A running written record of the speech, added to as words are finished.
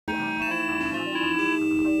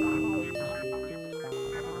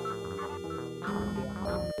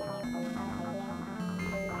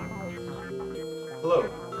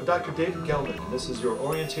Dr. David Gellman, and this is your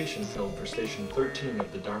orientation film for Station 13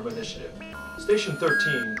 of the Dharma Initiative. Station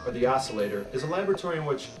 13, or the Oscillator, is a laboratory in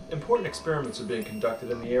which important experiments are being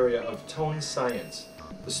conducted in the area of tone science,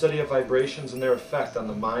 the study of vibrations and their effect on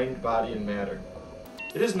the mind, body, and matter.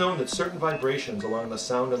 It is known that certain vibrations along the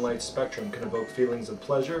sound and light spectrum can evoke feelings of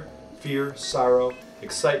pleasure, fear, sorrow,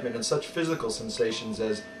 excitement, and such physical sensations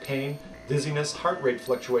as pain, dizziness, heart rate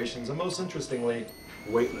fluctuations, and most interestingly,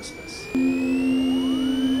 weightlessness.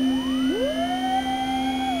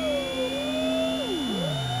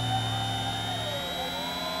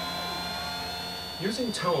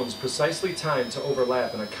 Using tones precisely timed to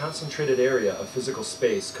overlap in a concentrated area of physical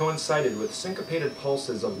space coincided with syncopated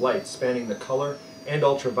pulses of light spanning the color and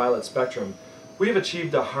ultraviolet spectrum, we have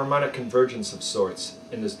achieved a harmonic convergence of sorts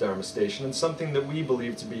in this Dharma station, and something that we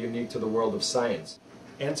believe to be unique to the world of science: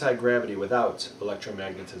 anti-gravity without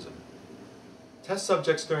electromagnetism. Test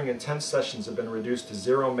subjects during intense sessions have been reduced to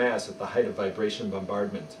zero mass at the height of vibration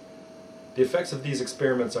bombardment. The effects of these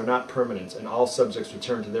experiments are not permanent, and all subjects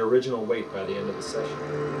return to their original weight by the end of the session.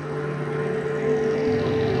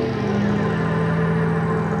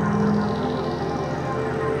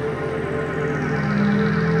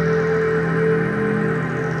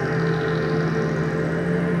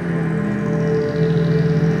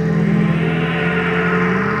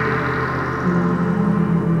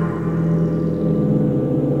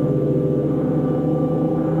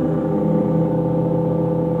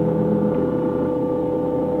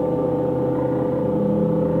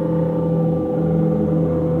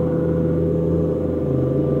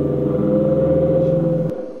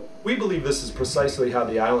 We believe this is precisely how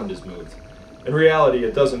the island is moved. In reality,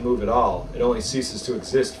 it doesn't move at all. It only ceases to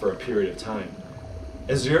exist for a period of time.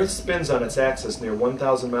 As the Earth spins on its axis near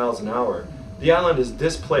 1,000 miles an hour, the island is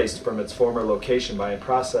displaced from its former location by a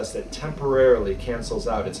process that temporarily cancels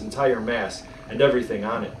out its entire mass and everything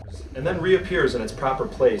on it, and then reappears in its proper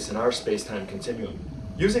place in our space-time continuum.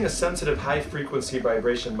 Using a sensitive high-frequency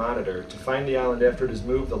vibration monitor to find the island after it is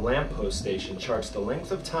moved, the lamppost station charts the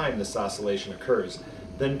length of time this oscillation occurs,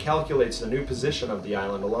 then calculates the new position of the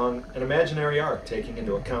island along an imaginary arc, taking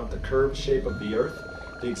into account the curved shape of the Earth,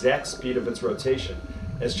 the exact speed of its rotation,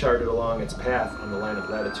 as charted along its path on the line of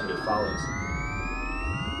latitude it follows.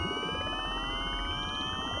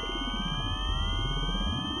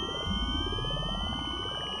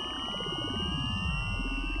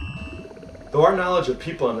 Though our knowledge of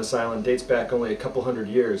people on this island dates back only a couple hundred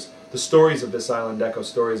years, the stories of this island echo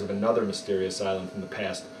stories of another mysterious island from the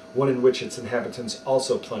past, one in which its inhabitants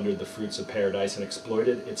also plundered the fruits of paradise and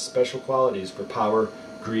exploited its special qualities for power,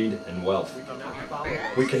 greed, and wealth.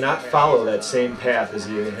 We cannot follow that same path as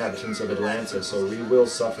the inhabitants of Atlantis, or we will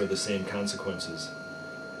suffer the same consequences.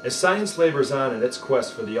 As science labors on in its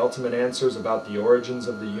quest for the ultimate answers about the origins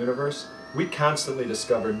of the universe, we constantly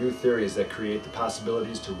discover new theories that create the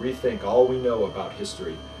possibilities to rethink all we know about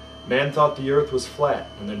history. Man thought the Earth was flat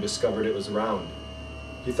and then discovered it was round.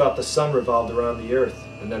 He thought the sun revolved around the Earth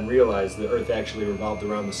and then realized the Earth actually revolved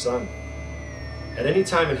around the sun. At any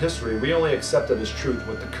time in history, we only accepted as truth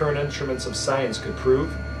what the current instruments of science could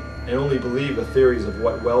prove, and only believe the theories of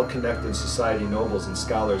what well-connected society nobles and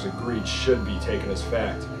scholars agreed should be taken as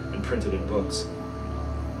fact and printed in books.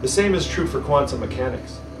 The same is true for quantum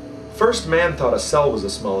mechanics. First, man thought a cell was the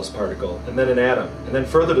smallest particle, and then an atom, and then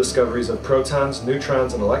further discoveries of protons,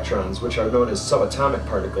 neutrons, and electrons, which are known as subatomic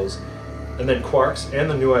particles, and then quarks, and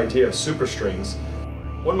the new idea of superstrings.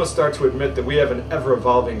 One must start to admit that we have an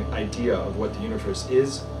ever-evolving idea of what the universe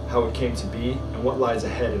is, how it came to be, and what lies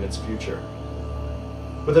ahead in its future.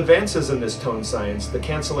 With advances in this tone science, the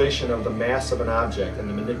cancellation of the mass of an object and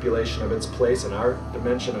the manipulation of its place in our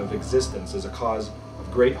dimension of existence is a cause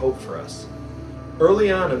of great hope for us.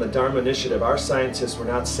 Early on in the Dharma Initiative, our scientists were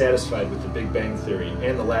not satisfied with the Big Bang Theory,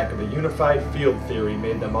 and the lack of a unified field theory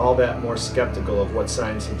made them all that more skeptical of what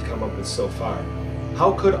science had come up with so far.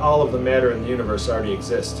 How could all of the matter in the universe already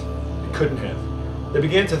exist? It couldn't have. They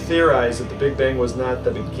began to theorize that the Big Bang was not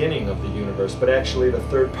the beginning of the universe, but actually the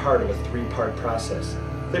third part of a three-part process.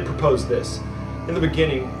 They proposed this: in the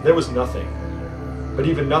beginning, there was nothing. But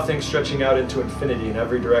even nothing stretching out into infinity in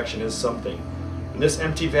every direction is something. In this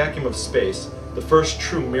empty vacuum of space, the first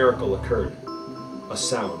true miracle occurred. A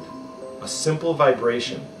sound. A simple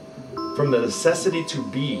vibration. From the necessity to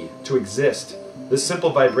be, to exist, this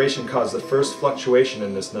simple vibration caused the first fluctuation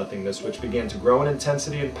in this nothingness, which began to grow in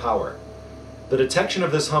intensity and power. The detection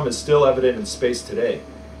of this hum is still evident in space today.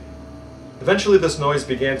 Eventually this noise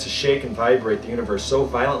began to shake and vibrate the universe so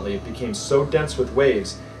violently it became so dense with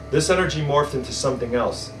waves, this energy morphed into something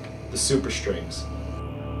else, the superstrings.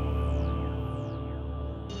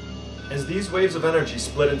 As these waves of energy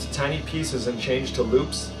split into tiny pieces and changed to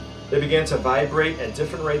loops, They began to vibrate at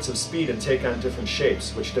different rates of speed and take on different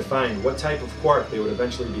shapes, which defined what type of quark they would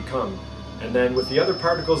eventually become, and then with the other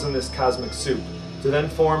particles in this cosmic soup, to then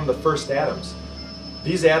form the first atoms.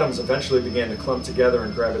 These atoms eventually began to clump together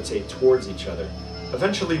and gravitate towards each other.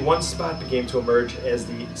 Eventually, one spot began to emerge as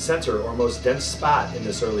the center or most dense spot in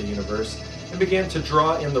this early universe and began to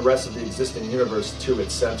draw in the rest of the existing universe to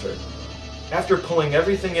its center. After pulling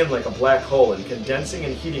everything in like a black hole and condensing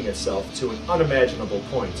and heating itself to an unimaginable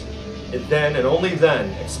point, it then, and only then,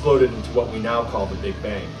 exploded into what we now call the Big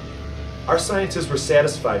Bang. Our scientists were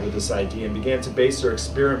satisfied with this idea and began to base their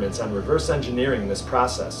experiments on reverse engineering this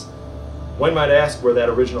process. One might ask where that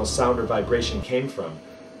original sound or vibration came from.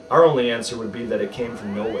 Our only answer would be that it came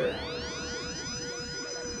from nowhere.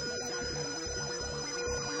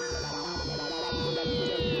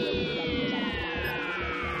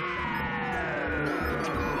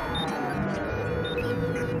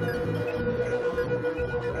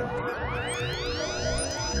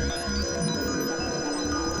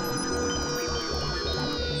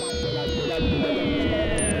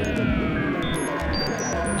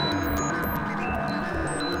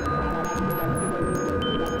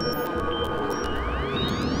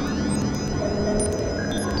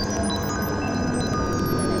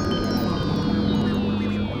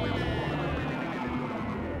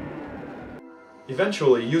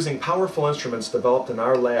 Eventually, using powerful instruments developed in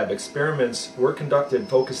our lab, experiments were conducted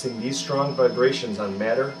focusing these strong vibrations on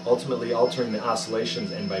matter, ultimately altering the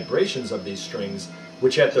oscillations and vibrations of these strings,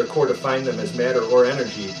 which at their core define them as matter or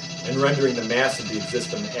energy, and rendering the mass of the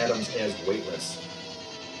existing atoms as weightless.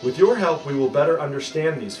 With your help, we will better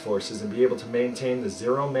understand these forces and be able to maintain the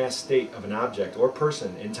zero mass state of an object or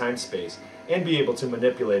person in time-space, and be able to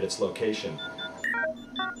manipulate its location.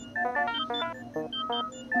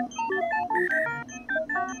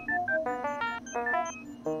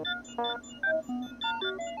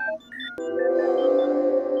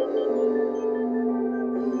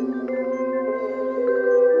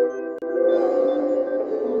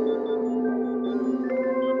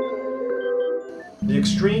 The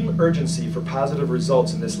extreme urgency for positive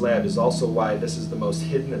results in this lab is also why this is the most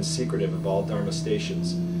hidden and secretive of all Dharma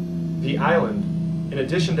stations. The island, in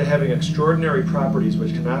addition to having extraordinary properties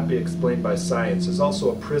which cannot be explained by science, is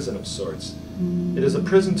also a prison of sorts. It is a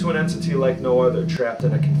prison to an entity like no other, trapped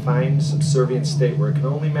in a confined, subservient state where it can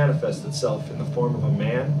only manifest itself in the form of a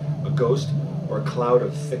man, a ghost, or a cloud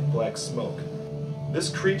of thick black smoke. This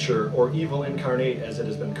creature, or evil incarnate as it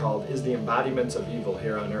has been called, is the embodiment of evil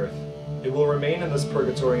here on earth. It will remain in this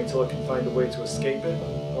purgatory until it can find a way to escape it,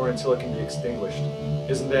 or until it can be extinguished.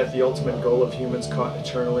 Isn't that the ultimate goal of humans caught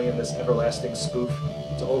eternally in this everlasting spoof,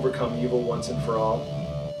 to overcome evil once and for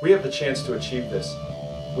all? We have the chance to achieve this.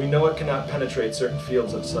 We know it cannot penetrate certain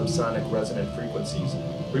fields of subsonic resonant frequencies.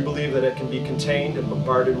 We believe that it can be contained and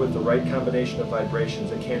bombarded with the right combination of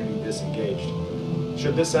vibrations that can be disengaged.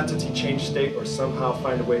 Should this entity change state or somehow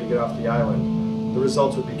find a way to get off the island, the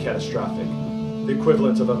result would be catastrophic. The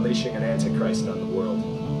equivalent of unleashing an antichrist on the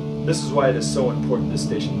world. This is why it is so important this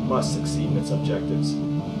station must succeed in its objectives.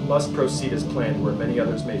 Must proceed as planned where many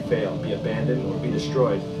others may fail, be abandoned, or be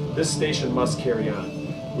destroyed. This station must carry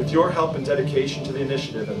on. With your help and dedication to the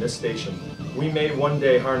initiative and this station, we may one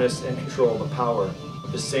day harness and control the power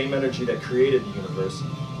of the same energy that created the universe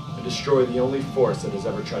and destroy the only force that has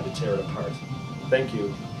ever tried to tear it apart. Thank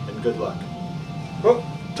you, and good luck. Oh,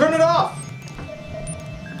 turn it off!